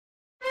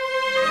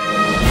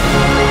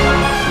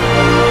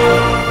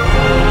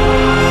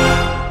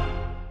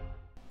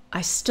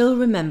I still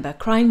remember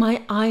crying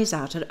my eyes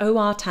out at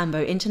O.R.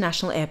 Tambo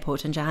International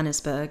Airport in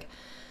Johannesburg,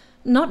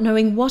 not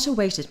knowing what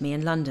awaited me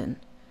in London,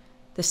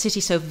 the city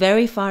so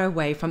very far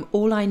away from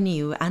all I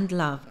knew and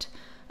loved,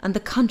 and the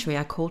country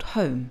I called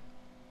home,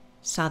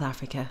 South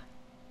Africa.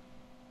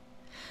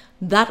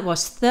 That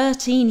was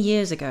 13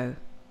 years ago.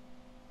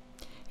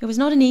 It was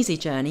not an easy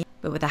journey,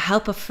 but with the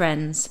help of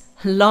friends,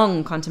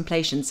 long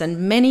contemplations,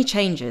 and many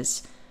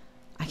changes,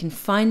 I can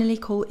finally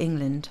call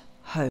England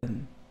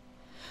home.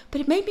 But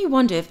it made me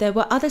wonder if there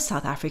were other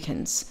South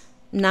Africans,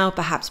 now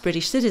perhaps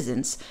British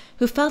citizens,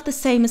 who felt the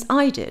same as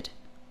I did.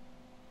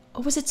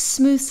 Or was it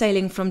smooth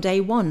sailing from day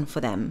one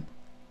for them?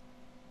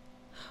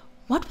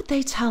 What would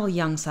they tell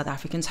young South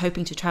Africans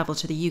hoping to travel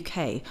to the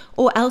UK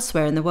or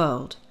elsewhere in the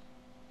world?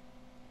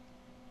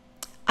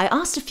 I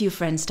asked a few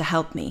friends to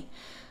help me,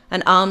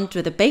 and armed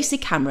with a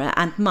basic camera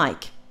and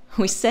mic,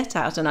 we set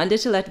out on our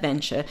little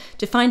adventure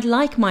to find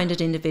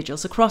like-minded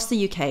individuals across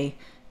the UK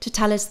to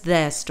tell us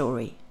their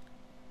story.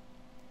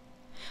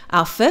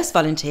 Our first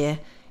volunteer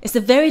is the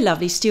very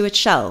lovely Stuart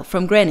Chell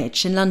from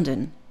Greenwich in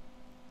London.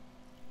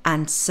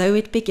 And so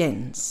it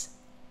begins.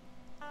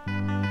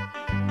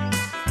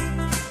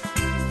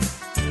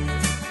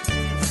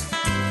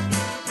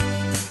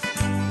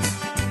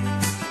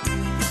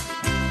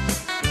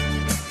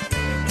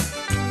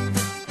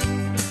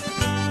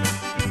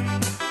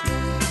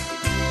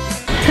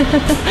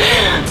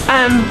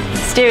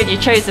 Stuart, you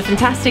chose a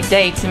fantastic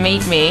day to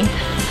meet me.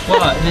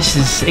 Well, this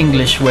is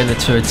English weather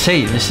to a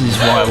T. This is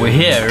why we're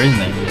here, isn't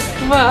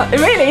it? Well,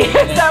 really?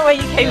 Is that why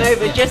you came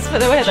over, just for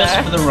the weather?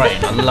 Just for the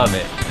rain. I love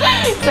it.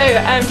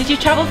 So, did you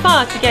travel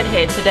far to get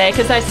here today?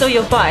 Because I saw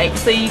your bike,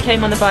 so you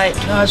came on the bike.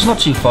 No, it's not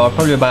too far.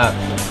 Probably about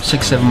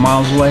 6-7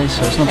 miles away,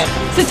 so it's not.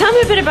 So tell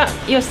me a bit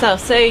about yourself.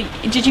 So,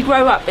 did you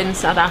grow up in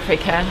South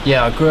Africa?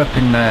 Yeah, I grew up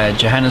in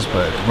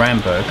Johannesburg,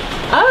 Randburg.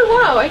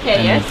 Oh wow, okay,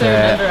 And, yes,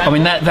 I remember. I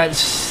mean,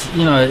 that's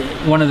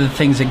one of the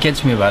things that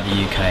gets me about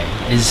the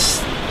UK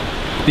is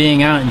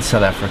being out in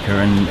South Africa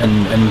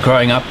and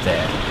growing up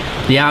there.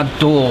 The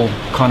outdoor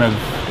kind of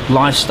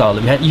lifestyle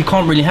that we had, you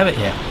can't really have it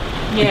here.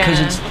 Yeah.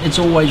 Because it's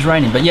always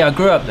raining. But yeah, I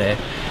grew up there.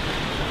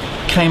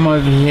 Came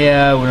over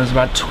here when I was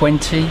about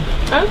 20.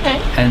 Okay.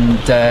 And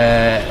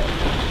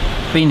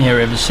been here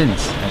ever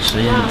since,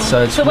 actually. Wow.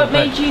 And so what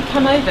made you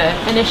come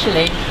over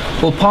initially?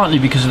 Well, partly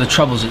because of the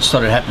troubles that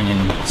started happening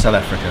in South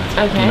Africa.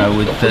 Okay. You know,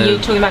 with Were you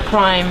talking about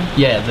crime?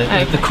 Yeah,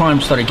 the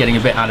crime started getting a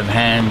bit out of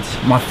hand.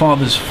 My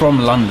father's from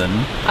London.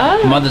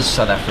 Oh. Mother's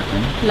South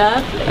African.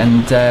 Lovely.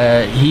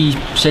 And he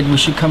said we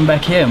should come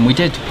back here, and we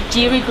did. Do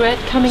you regret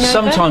coming over?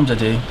 Sometimes I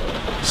do.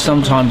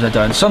 Sometimes I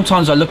don't.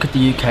 Sometimes I look at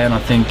the UK and I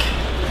think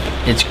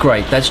it's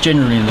great. That's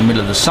generally in the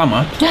middle of the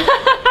summer.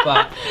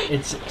 But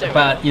it's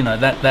about, you know,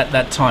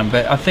 that time.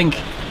 But I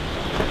think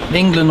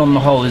England on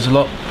the whole is a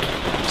lot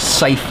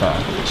safer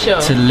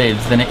to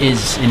live than it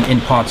is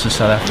in parts of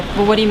South Africa.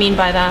 Well, what do you mean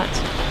by that?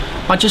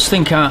 I just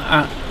think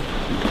out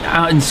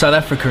in South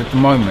Africa at the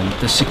moment,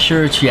 the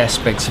security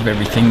aspects of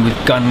everything with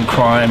gun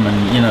crime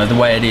and, you know, the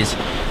way it is,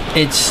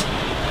 it's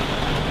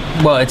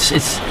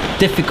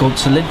difficult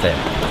to live there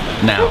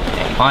now.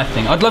 Okay. I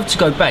think I'd love to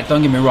go back,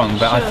 don't get me wrong,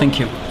 but I think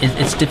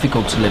it's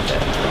difficult to live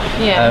there.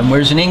 Yeah.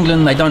 Whereas in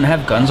England they don't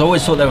have guns. I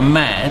always thought they were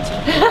mad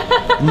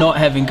not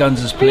having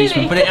guns as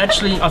policemen, but it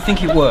actually, I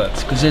think it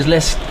works because there's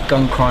less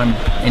gun crime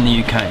in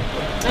the UK.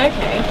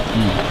 Okay.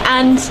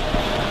 And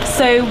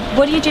so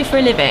what do you do for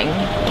a living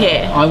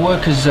here? I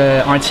work as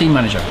an IT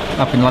manager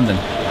up in London.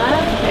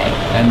 Okay.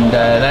 And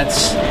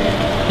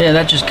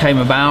that just came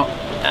about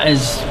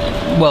as,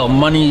 well,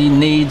 money,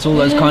 needs, all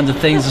those kinds of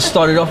things. I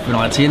started off in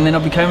IT and then I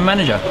became a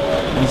manager.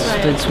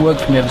 It's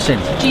worked for me ever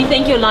since. Do you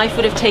think your life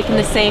would have taken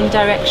the same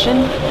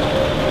direction?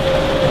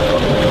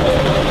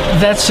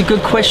 That's a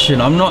good question.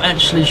 I'm not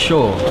actually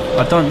sure.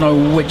 I don't know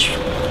which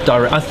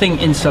direct. I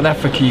think in South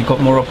Africa you've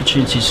got more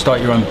opportunity to start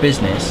your own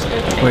business,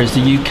 whereas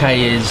the UK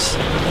is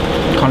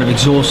kind of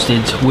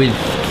exhausted with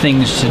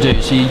things to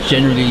do. So you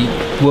generally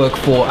work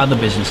for other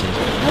businesses.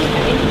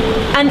 Okay.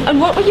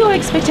 And what were your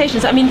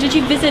expectations? I mean, did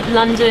you visit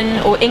London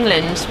or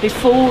England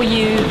before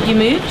you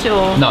moved,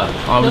 or? No,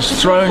 I was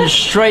thrown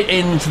straight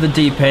into the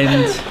deep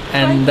end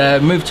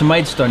and moved to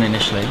Maidstone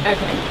initially.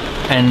 Okay.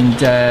 And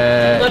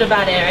not a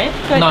bad area.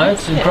 Quite no,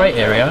 nice. it's a great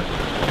area.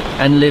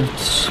 And lived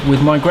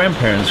with my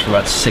grandparents for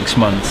about 6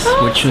 months,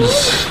 which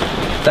was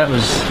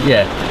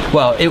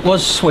well, it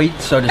was sweet,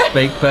 so to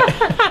speak, but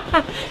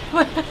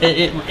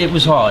it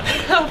was hard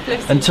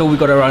until we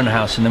got our own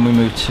house, and then we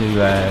moved to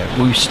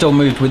we still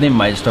moved within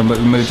Maidstone, but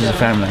we moved as a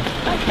family.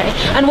 Okay.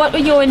 And what were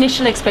your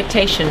initial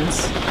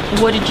expectations?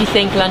 What did you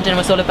think London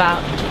was all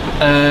about?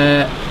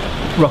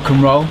 Rock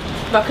and roll.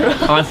 Rock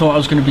and roll. I thought I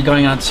was going to be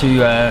going out to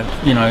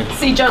you know,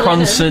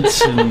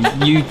 concerts and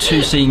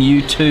seeing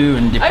U2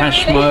 and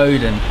Depeche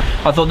Mode, and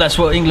I thought that's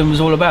what England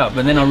was all about.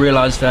 But then I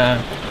realised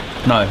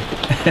no,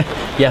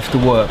 you have to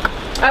work.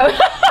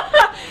 Oh.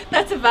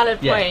 That's a valid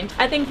point.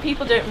 I think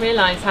people don't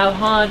realise how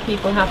hard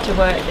people have to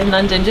work in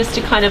London just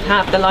to kind of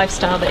have the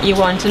lifestyle that you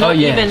want, and not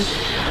even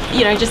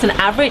you know, just an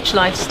average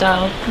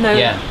lifestyle, no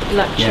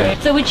luxury. Yeah.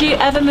 So would you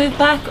ever move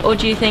back, or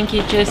do you think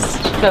you'd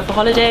just go for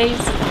holidays?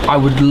 I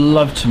would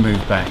love to move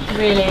back.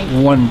 Really?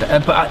 One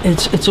day, but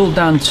it's all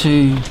down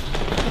to,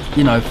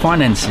 you know,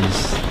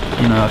 finances.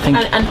 You know, I think.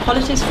 And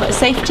politics,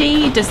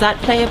 safety, does that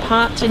play a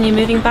part in you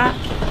moving back?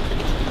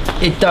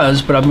 It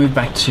does, but I've moved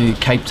back to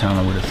Cape Town,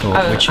 I would have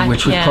thought,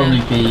 which would yeah.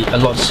 probably be a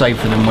lot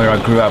safer than where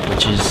I grew up,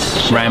 which is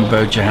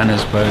Randburg,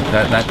 Johannesburg.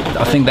 That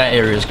I think that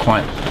area is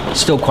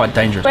still quite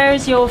dangerous. Where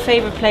is your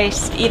favourite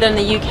place, either in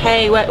the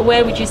UK?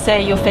 Where would you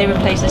say your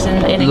favourite place is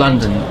in England?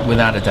 London,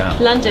 without a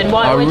doubt. London,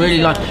 why?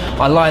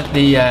 I like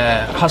the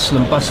hustle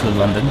and bustle of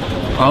London.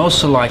 I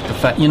also like the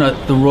fact, you know,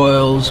 the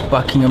Royals,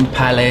 Buckingham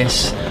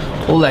Palace,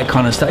 all that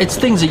kind of stuff. It's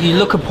things that you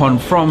look upon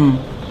from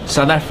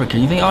South Africa.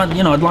 You think, oh,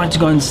 you know, I'd like to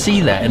go and see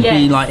that and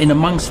be like in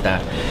amongst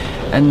that.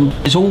 And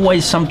there's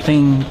always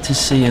something to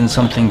see and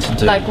something to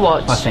do. Like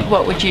what? I think.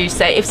 What would you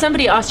say? If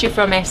somebody asked you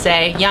from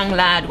SA, young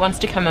lad wants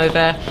to come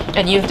over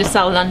and you have to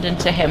sell London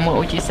to him, what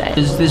would you say?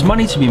 There's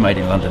money to be made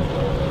in London.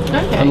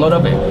 Okay. A lot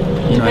of it.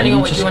 Depending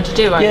on what you want to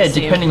do, I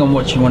assume. Depending on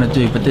what you want to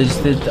do. But there's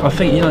I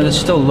think, you know, there's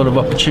still a lot of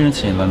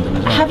opportunity in London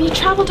as well. Have you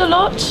travelled a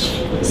lot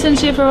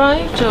since you've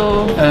arrived,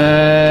 or?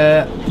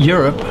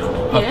 Europe.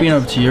 I've been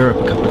over to Europe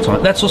a couple of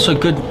times. That's also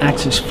good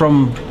access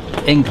from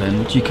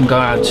England. You can go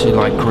out to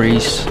like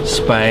Greece,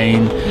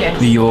 Spain,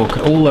 New York,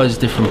 all those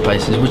different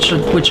places,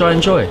 which I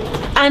enjoy.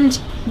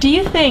 And do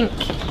you think,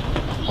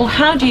 or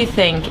how do you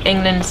think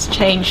England's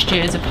changed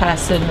you as a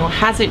person, or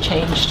has it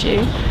changed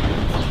you?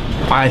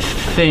 I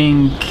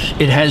think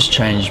it has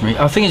changed me.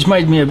 I think it's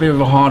made me a bit of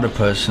a harder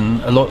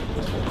person, a lot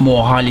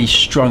more highly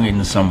strung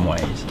in some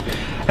ways.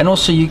 And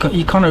also you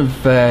kind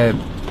of,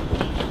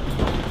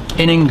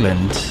 in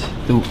England,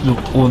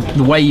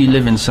 the way you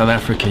live in South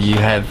Africa, you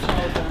have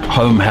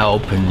home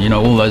help and, you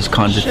know, all those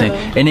kinds of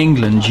things. In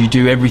England, you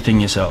do everything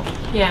yourself.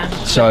 Yeah.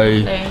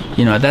 So, definitely.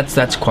 you know,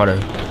 that's quite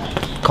a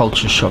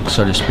culture shock,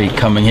 so to speak,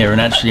 coming here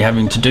and actually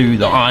having to do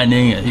the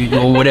ironing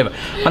or whatever.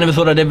 I never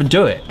thought I'd ever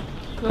do it.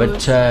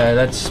 But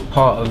that's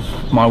part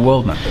of my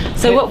world now.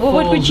 So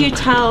what would you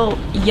tell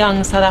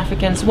young South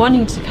Africans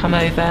wanting to come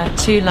over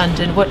to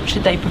London? What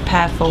should they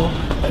prepare for?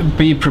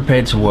 Be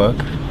prepared to work.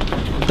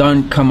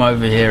 Don't come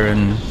over here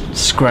and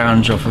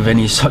scrounge off of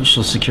any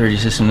social security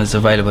system that's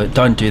available.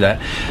 Don't do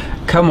that.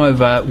 Come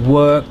over,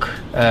 work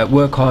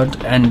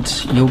hard,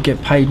 and you'll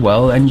get paid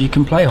well, and you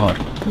can play hard.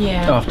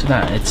 Yeah. After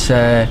that, it's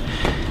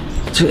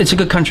a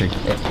good country.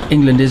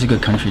 England is a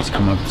good country to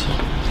come over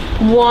to.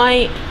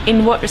 Why,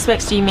 in what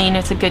respects do you mean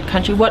it's a good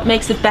country? What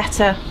makes it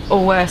better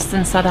or worse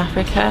than South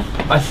Africa?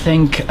 I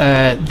think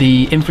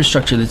the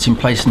infrastructure that's in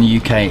place in the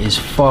UK is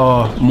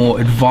far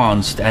more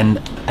advanced and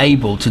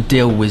able to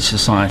deal with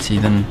society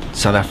than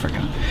South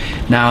Africa.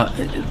 Now,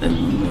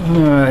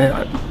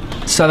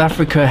 South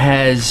Africa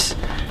has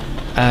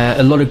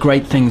a lot of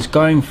great things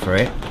going for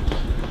it,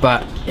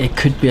 but it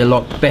could be a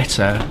lot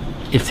better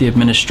if the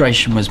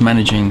administration was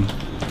managing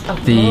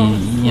the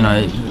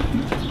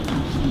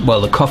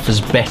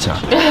coffers better.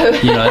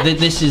 You know,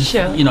 this is,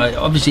 you know,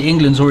 obviously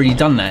England's already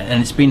done that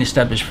and it's been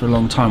established for a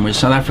long time, whereas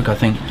South Africa, I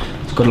think,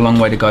 has got a long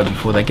way to go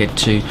before they get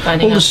to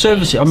all the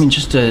services. I mean,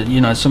 just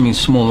you know, something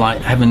small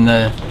like having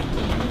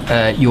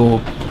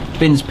your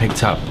bins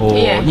picked up, or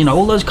you know,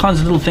 all those kinds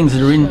of little things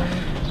that are in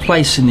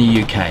place in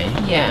the UK.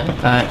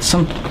 Yeah.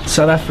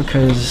 South Africa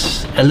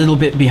is a little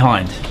bit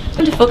behind.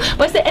 Wonderful.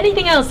 Was there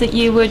anything else that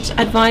you would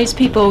advise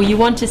people you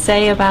want to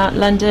say about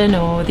London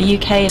or the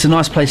UK? It's a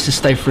nice place to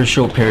stay for a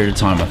short period of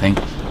time, I think.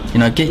 You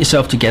know, get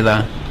yourself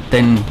together,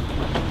 then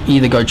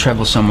either go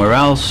travel somewhere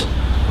else,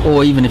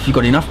 or even if you've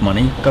got enough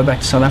money, go back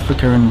to South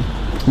Africa and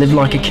live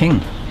like a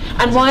king.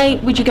 And why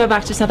would you go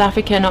back to South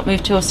Africa and not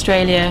move to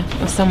Australia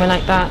or somewhere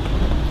like that?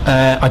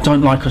 I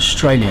don't like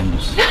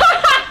Australians.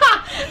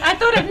 I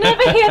thought I'd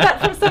never hear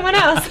that from someone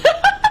else.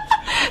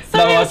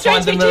 Sorry, no, I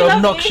find them an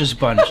obnoxious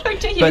bunch.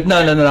 But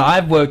no,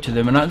 I've worked with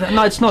them, and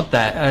no, it's not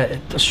that.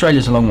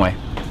 Australia's a long way.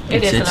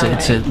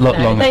 It's a lot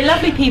longer. They're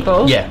lovely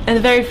people, and they're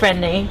very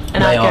friendly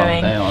and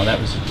outgoing. They are. That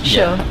was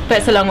sure, but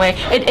it's a long way.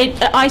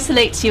 It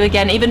isolates you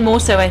again, even more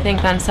so, I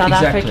think, than South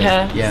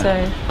Africa. Yeah.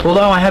 So.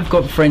 Although I have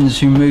got friends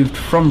who moved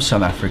from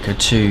South Africa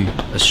to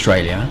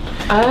Australia,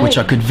 which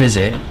I could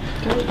visit,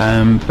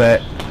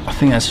 but I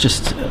think that's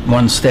just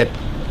one step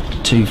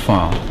too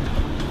far.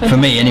 For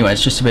me, anyway,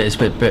 it's just a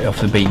bit off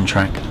the beaten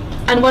track.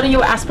 And what are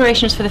your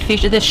aspirations for the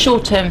future, the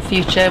short-term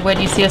future? Where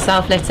do you see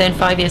yourself, let's say, in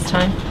 5 years'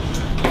 time?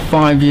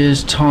 5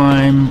 years'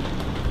 time,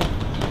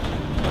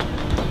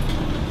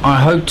 I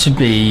hope to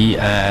be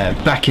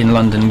back in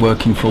London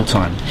working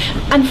full-time.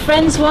 And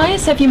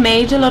friends-wise, have you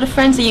made a lot of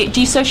friends? Do you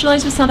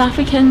socialise with South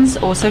Africans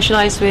or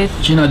socialise with...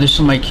 Do you know, this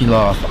will make you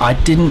laugh. I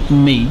didn't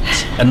meet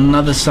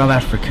another South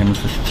African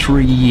for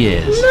 3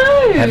 years,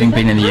 having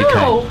been in the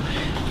UK.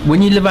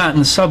 When you live out in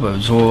the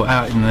suburbs or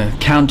out in the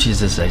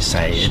counties, as they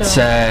say, it's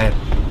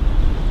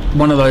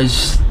one of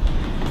those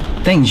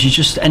things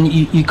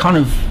you kind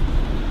of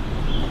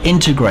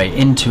integrate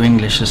into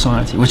English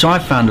society, which I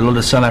found a lot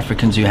of South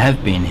Africans who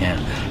have been here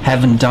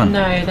haven't done.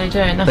 No, they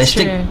don't. That's they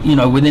stick, you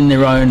know, within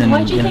their own. And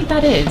why do you think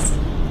that is?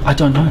 I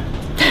don't know.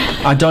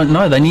 I don't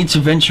know. They need to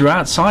venture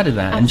outside of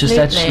that and just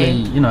actually,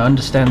 you know,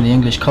 understand the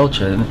English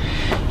culture. And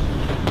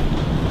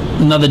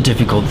another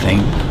difficult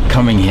thing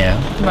coming here.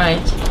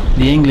 Right.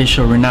 The English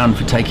are renowned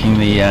for taking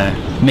the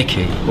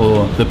mickey,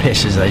 or the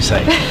piss, as they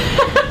say.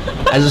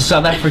 As a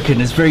South African,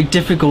 it's very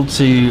difficult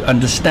to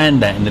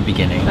understand that in the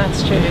beginning.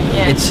 That's true.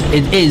 Yeah.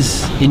 It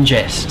is in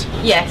jest.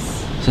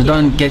 Yes. So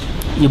don't get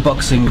your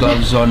boxing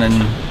gloves on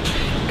and.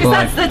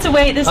 Because that's a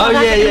way. The South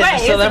African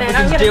way, South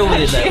Africans deal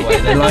with it that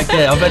way. They're like,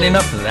 yeah, I've had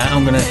enough of that.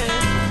 I'm gonna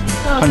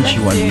punch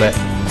you one. But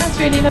that's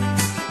really lovely.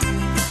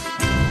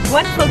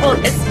 Wonderful. Well,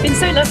 it's been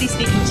so lovely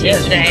speaking to you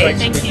today.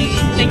 Thank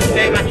you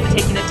very much for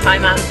taking the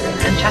time out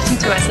and chatting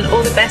to us. And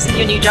all the best in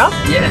your new job.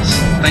 Yes.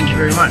 Thank you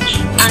very much.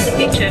 And the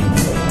future.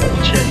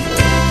 Cheers.